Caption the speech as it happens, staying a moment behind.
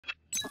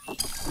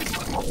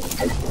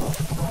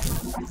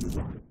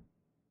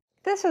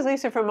This is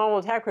Lisa from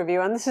Mobile Tech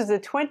Review, and this is the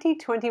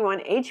 2021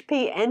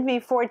 HP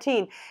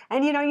NV14.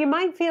 And you know, you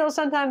might feel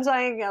sometimes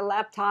like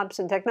laptops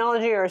and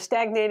technology are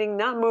stagnating,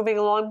 not moving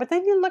along, but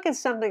then you look at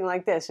something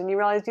like this and you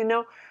realize, you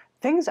know,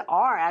 things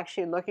are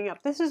actually looking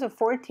up. This is a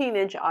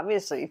 14-inch,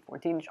 obviously,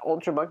 14-inch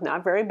Ultrabook,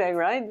 not very big,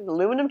 right?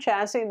 Aluminum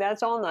chassis,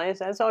 that's all nice,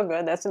 that's all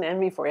good, that's an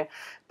NV for you.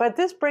 But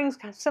this brings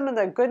some of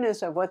the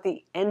goodness of what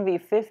the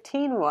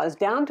NV15 was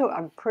down to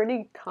a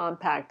pretty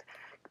compact,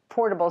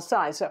 portable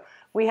size. So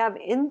we have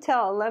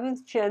Intel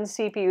 11th Gen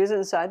CPUs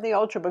inside the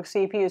Ultrabook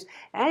CPUs,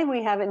 and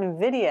we have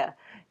NVIDIA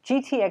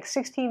GTX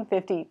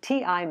 1650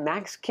 Ti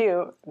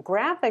Max-Q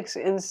graphics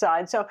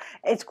inside. So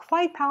it's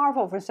quite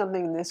powerful for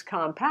something this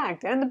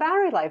compact, and the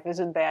battery life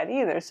isn't bad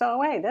either.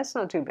 So hey, that's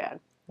not too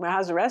bad. Well,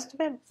 how's the rest of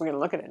it? We're going to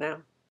look at it now.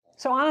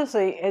 So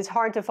honestly, it's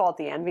hard to fault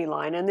the NV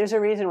line, and there's a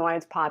reason why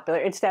it's popular.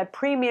 It's that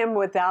premium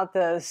without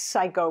the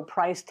psycho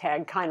price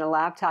tag kind of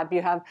laptop.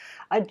 You have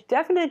a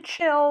definite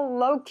chill,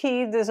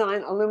 low-key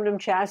design aluminum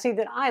chassis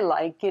that I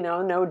like, you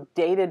know, no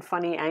dated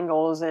funny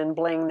angles and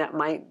bling that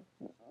might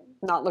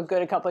not look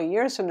good a couple of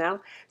years from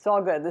now. It's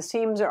all good. The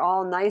seams are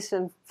all nice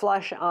and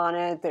flush on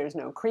it. There's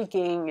no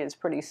creaking. It's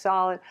pretty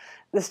solid.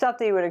 The stuff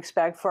that you would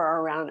expect for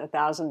around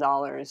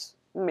 $1,000.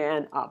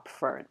 Man up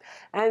for it.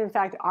 And in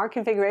fact, our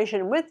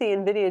configuration with the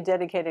NVIDIA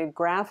dedicated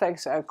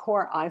graphics,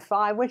 Core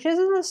i5, which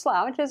isn't a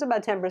slouch, is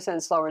about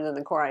 10% slower than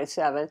the Core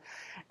i7,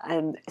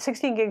 and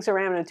 16 gigs of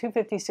RAM and a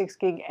 256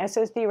 gig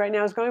SSD right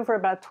now is going for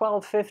about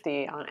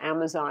 $12.50 on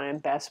Amazon and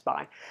Best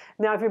Buy.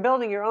 Now, if you're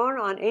building your own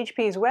on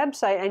HP's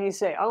website and you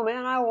say, oh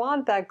man, I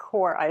want that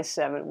Core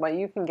i7, well,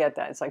 you can get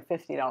that. It's like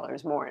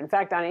 $50 more. In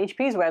fact, on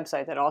HP's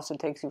website, that also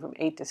takes you from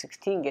 8 to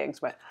 16 gigs,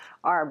 but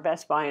our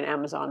Best Buy and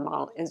Amazon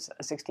model is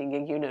a 16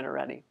 gig unit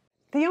already.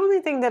 The only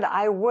thing that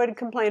I would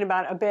complain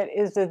about a bit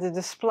is the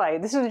display.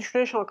 This is a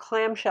traditional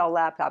clamshell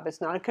laptop.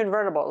 It's not a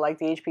convertible like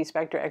the HP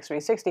Spectre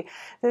X360.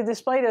 The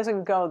display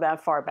doesn't go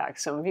that far back.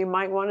 Some of you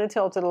might want to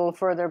tilt it a little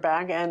further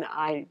back, and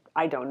I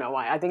don't know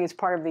why. I think it's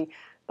part of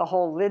the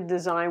whole lid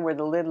design where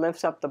the lid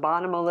lifts up the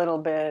bottom a little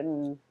bit,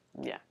 and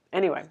yeah.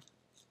 Anyway,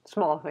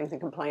 small thing to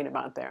complain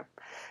about there.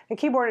 The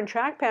keyboard and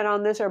trackpad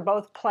on this are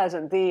both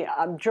pleasant. The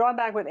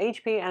drawback with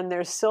HP and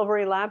their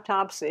silvery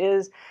laptops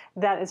is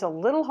that it's a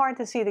little hard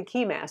to see the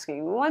key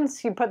masking.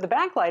 Once you put the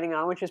backlighting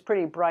on, which is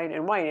pretty bright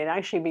and white, it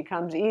actually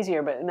becomes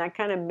easier, but in that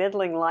kind of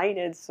middling light,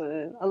 it's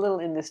a little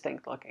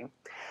indistinct looking.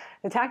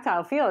 The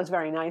tactile feel is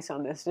very nice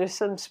on this. There's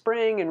some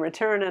spring and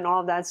return and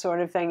all that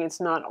sort of thing. It's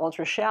not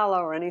ultra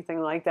shallow or anything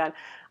like that.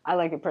 I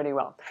like it pretty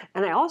well.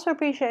 And I also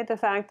appreciate the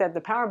fact that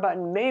the power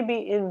button may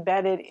be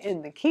embedded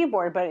in the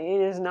keyboard, but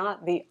it is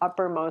not the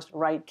uppermost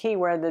right key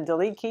where the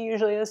delete key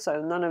usually is,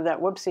 so none of that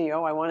whoopsie,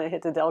 oh, I want to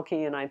hit the del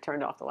key and I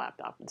turned off the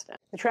laptop instead.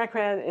 The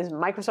trackpad is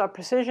Microsoft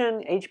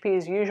Precision,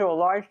 HP's usual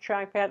large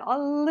trackpad, a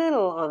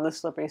little on the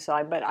slippery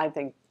side, but I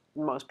think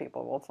most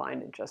people will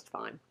find it just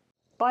fine.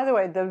 By the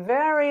way, the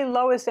very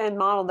lowest end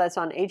model that's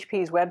on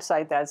HP's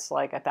website, that's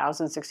like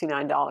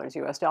 $1,069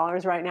 US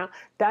dollars right now,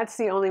 that's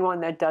the only one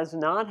that does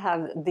not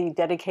have the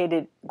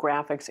dedicated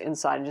graphics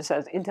inside. It just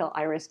says Intel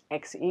Iris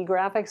Xe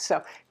graphics.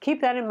 So keep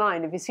that in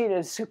mind. If you see it at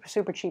a super,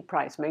 super cheap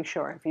price, make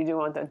sure if you do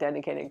want the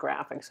dedicated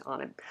graphics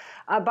on it.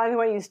 By the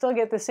way, you still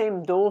get the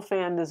same dual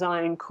fan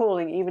design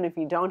cooling even if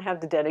you don't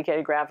have the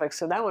dedicated graphics.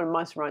 So that one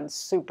must run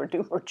super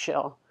duper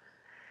chill.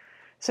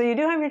 So you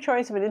do have your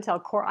choice of an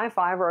Intel Core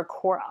i5 or a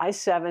Core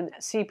i7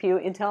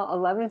 CPU, Intel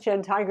 11th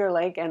Gen Tiger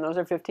Lake, and those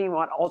are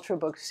 15-watt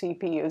Ultrabook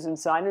CPUs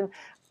inside, and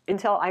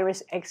Intel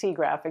Iris Xe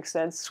graphics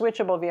that's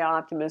switchable via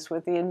Optimus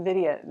with the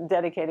NVIDIA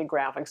dedicated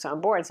graphics on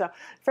board. So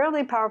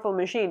fairly powerful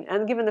machine,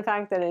 and given the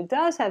fact that it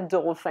does have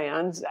dual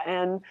fans,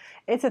 and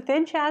it's a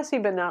thin chassis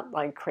but not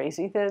like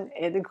crazy thin,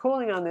 the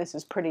cooling on this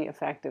is pretty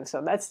effective.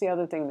 So that's the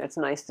other thing that's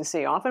nice to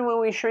see. Often when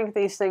we shrink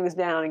these things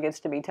down, it gets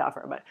to be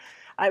tougher, but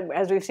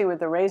as we've seen with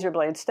the Razer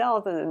Blade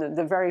Stealth and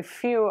the very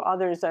few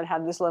others that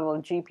have this level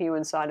of GPU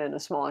inside in a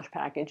smallish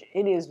package,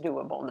 it is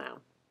doable now.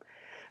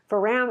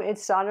 For RAM,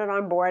 it's soldered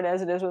on board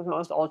as it is with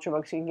most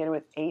Ultrabooks. You can get it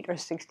with 8 or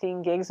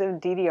 16 gigs of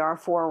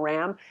DDR4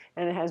 RAM,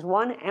 and it has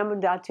one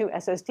M.2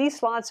 SSD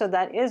slot, so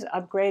that is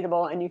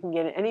upgradable, and you can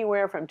get it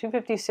anywhere from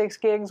 256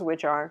 gigs,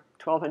 which our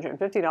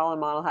 $1,250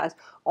 model has,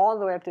 all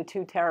the way up to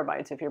 2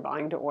 terabytes if you're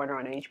buying to order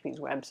on HP's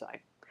website.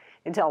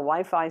 Intel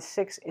Wi-Fi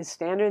 6 is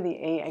standard, the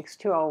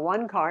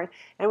AX201 card,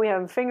 and we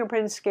have a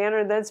fingerprint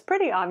scanner that's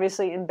pretty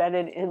obviously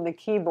embedded in the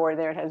keyboard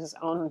there. It has its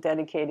own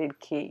dedicated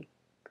key.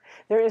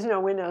 There is no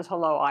Windows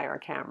Hello IR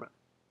camera.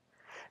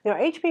 Now,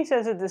 HP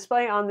says the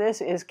display on this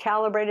is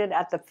calibrated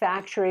at the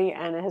factory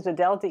and it has a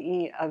delta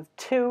E of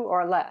 2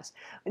 or less,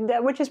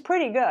 which is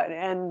pretty good.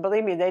 And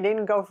believe me, they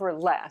didn't go for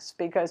less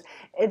because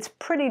it's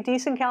pretty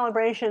decent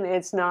calibration.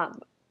 It's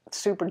not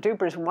super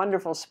duper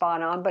wonderful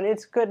spot on, but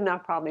it's good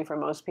enough probably for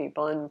most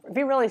people. And if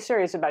you're really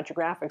serious about your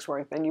graphics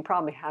work, then you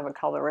probably have a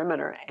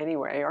colorimeter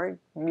anyway, or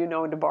you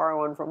know to borrow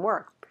one from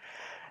work.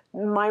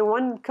 My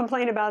one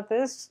complaint about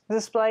this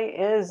display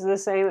is the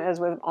same as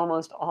with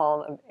almost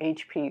all of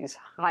HP's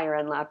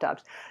higher-end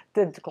laptops.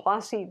 The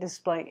glossy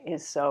display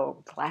is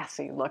so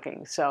glassy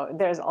looking, so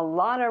there's a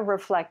lot of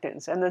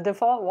reflectance, and the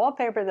default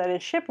wallpaper that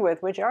it's shipped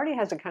with, which already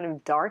has a kind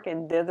of dark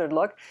and dithered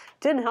look,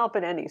 didn't help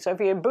it any. So if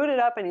you boot it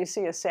up and you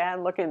see a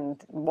sad-looking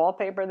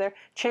wallpaper there,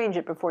 change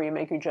it before you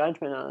make your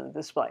judgment on the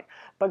display.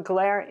 But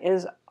glare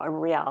is a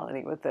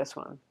reality with this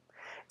one.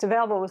 It's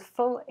available with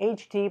full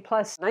HD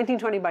plus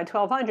 1920 by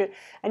 1200,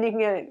 and you can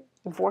get it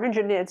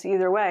 400 nits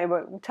either way,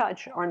 but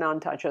touch or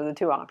non-touch are the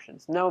two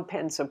options. No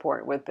pen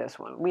support with this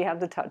one. We have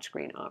the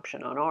touchscreen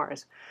option on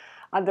ours.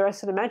 The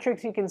rest of the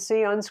metrics you can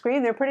see on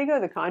screen, they're pretty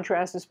good. The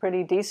contrast is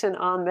pretty decent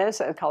on this.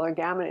 The color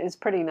gamut is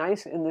pretty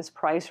nice in this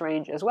price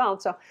range as well.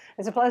 So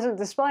it's a pleasant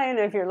display, and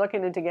if you're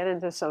looking to get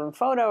into some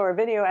photo or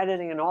video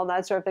editing and all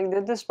that sort of thing,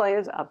 the display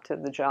is up to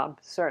the job,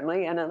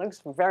 certainly, and it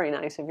looks very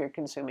nice if you're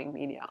consuming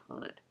media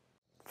on it.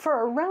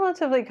 For a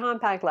relatively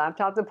compact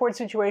laptop, the port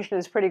situation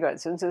is pretty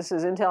good. Since this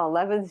is Intel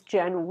 11th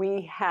Gen,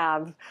 we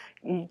have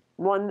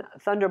one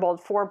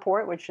Thunderbolt 4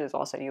 port, which is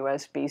also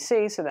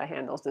USB-C, so that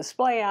handles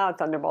display out,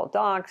 Thunderbolt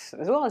docks,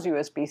 as well as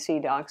USB-C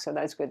docks, so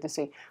that's good to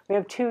see. We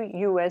have two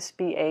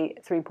USB-A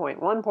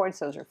 3.1 ports,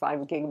 those are 5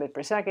 gigabit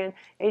per second,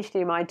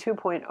 HDMI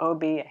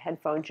 2.0B,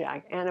 headphone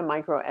jack, and a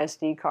micro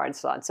SD card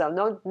slot. So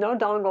no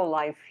dongle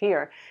life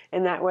here.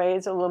 In that way,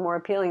 it's a little more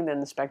appealing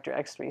than the Spectre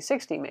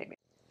X360 maybe.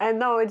 And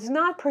though it's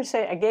not per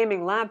se a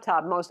gaming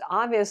laptop, most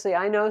obviously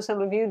I know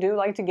some of you do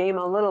like to game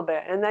a little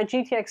bit, and that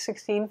GTX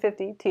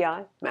 1650 Ti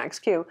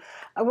Max-Q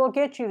will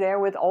get you there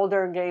with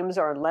older games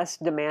or less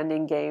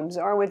demanding games,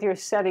 or with your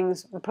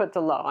settings put to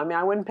low. I mean,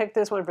 I wouldn't pick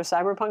this one for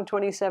Cyberpunk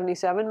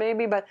 2077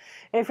 maybe, but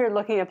if you're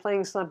looking at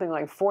playing something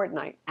like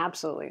Fortnite,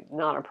 absolutely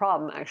not a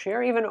problem actually,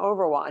 or even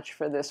Overwatch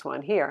for this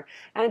one here.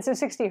 And it's a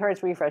 60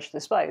 Hz refresh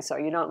display, so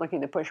you're not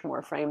looking to push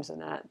more frames than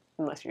that,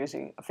 unless you're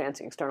using a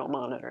fancy external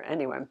monitor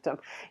anyway. So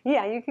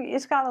yeah,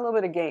 it's got a little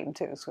bit of game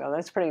too, so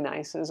that's pretty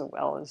nice, as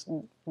well as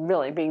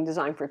really being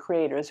designed for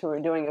creators who are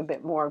doing a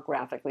bit more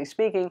graphically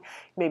speaking.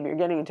 Maybe you're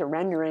getting into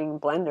rendering,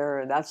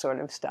 Blender, that sort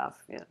of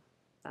stuff. Yeah.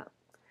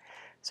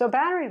 So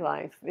battery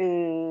life,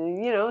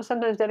 you know,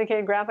 sometimes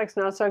dedicated graphics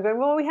not so good.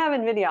 Well, we have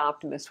NVIDIA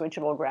Optimus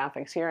switchable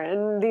graphics here,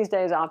 and these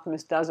days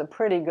Optimus does a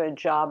pretty good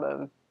job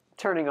of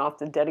turning off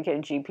the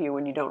dedicated GPU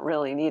when you don't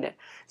really need it.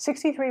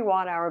 63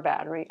 watt-hour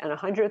battery and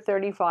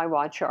 135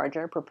 watt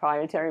charger,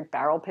 proprietary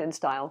barrel pin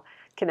style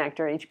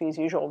connector, HP's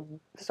usual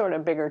sort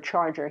of bigger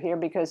charger here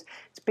because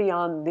it's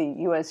beyond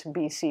the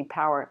USB-C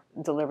power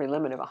delivery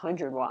limit of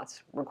 100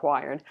 watts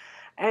required.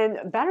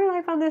 And battery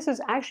life on this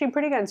is actually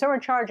pretty good, and so are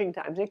charging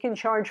times. It can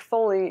charge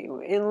fully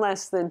in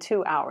less than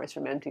 2 hours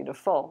from empty to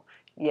full.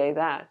 Yay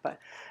that. But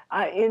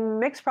in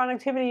mixed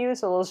productivity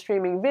use, a little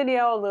streaming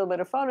video, a little bit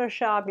of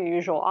Photoshop, your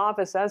usual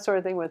office, that sort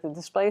of thing, with the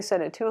display set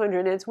at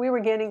 200 nits, we were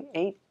getting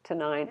 8 to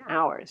 9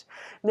 hours.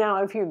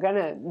 Now, if you're going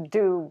to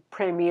do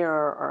Premiere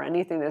or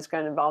anything that's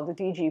going to involve the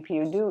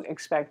DGPU, do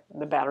expect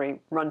the battery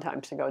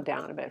runtimes to go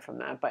down a bit from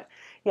that. But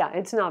yeah,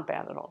 it's not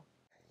bad at all.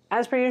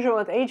 As per usual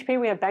with HP,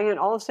 we have Bang &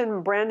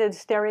 Olufsen branded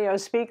stereo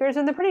speakers,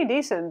 and they're pretty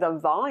decent. The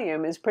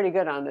volume is pretty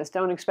good on this.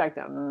 Don't expect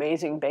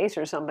amazing bass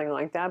or something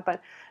like that,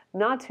 but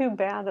not too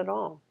bad at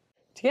all.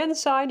 To get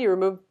inside, you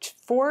remove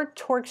 4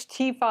 Torx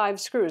T5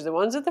 screws. The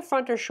ones at the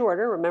front are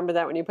shorter. Remember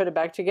that when you put it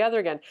back together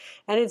again.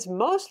 And it's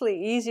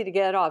mostly easy to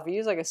get off. You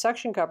use like a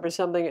suction cup or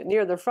something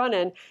near the front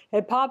end,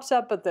 it pops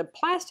up, but the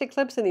plastic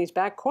clips in these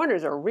back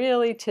corners are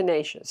really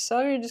tenacious. So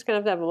you're just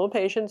going to have a little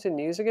patience and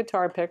use a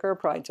guitar pick or a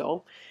pry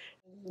tool.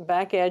 The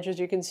back edge, as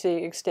you can see,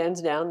 extends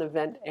down the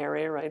vent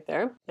area right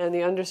there. And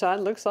the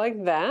underside looks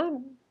like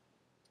that.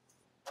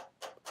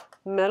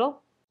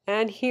 Metal.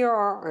 And here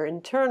are our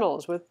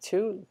internals with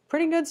 2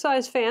 pretty good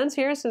sized fans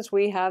here, since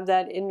we have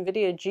that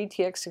NVIDIA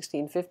GTX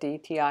 1650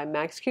 Ti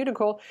Max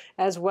cuticle,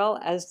 as well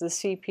as the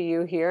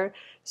CPU here.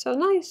 So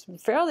nice,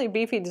 fairly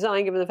beefy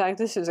design given the fact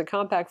this is a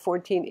compact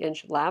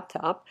 14-inch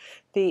laptop.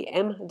 The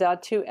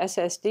M.2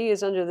 SSD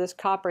is under this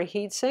copper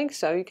heatsink,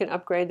 so you can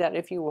upgrade that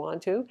if you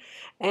want to.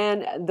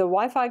 And the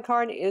Wi-Fi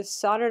card is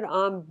soldered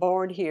on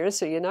board here,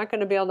 so you're not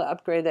going to be able to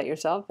upgrade that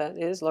yourself. That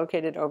is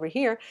located over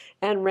here.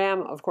 And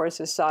RAM, of course,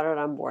 is soldered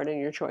on board, and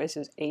your choice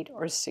is 8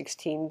 or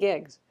 16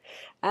 gigs.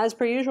 As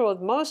per usual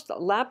with most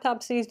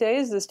laptops these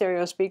days, the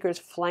stereo speakers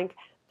flank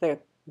the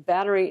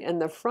battery in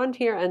the front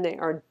here, and they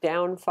are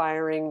down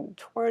firing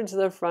towards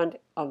the front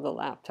of the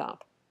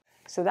laptop.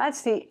 So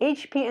that's the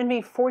HP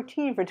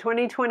NV14 for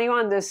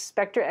 2021. This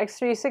Spectre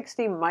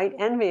X360 might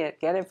envy it.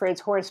 Get it for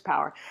its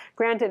horsepower.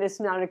 Granted, it's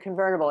not a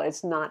convertible.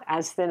 It's not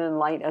as thin and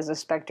light as a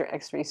Spectre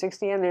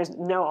X360, and there's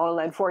no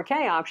OLED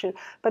 4K option,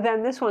 but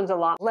then this one's a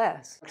lot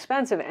less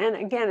expensive. And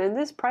again, in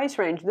this price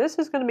range, this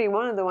is going to be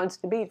one of the ones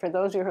to beat for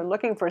those of you who are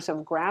looking for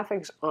some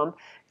graphics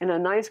in a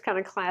nice, kind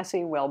of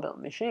classy, well-built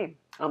machine.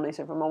 I'm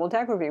Lisa from Mobile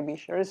Tech Review. Be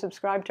sure to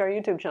subscribe to our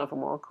YouTube channel for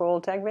more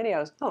cool tech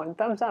videos. Oh, and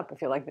thumbs up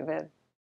if you like the vid.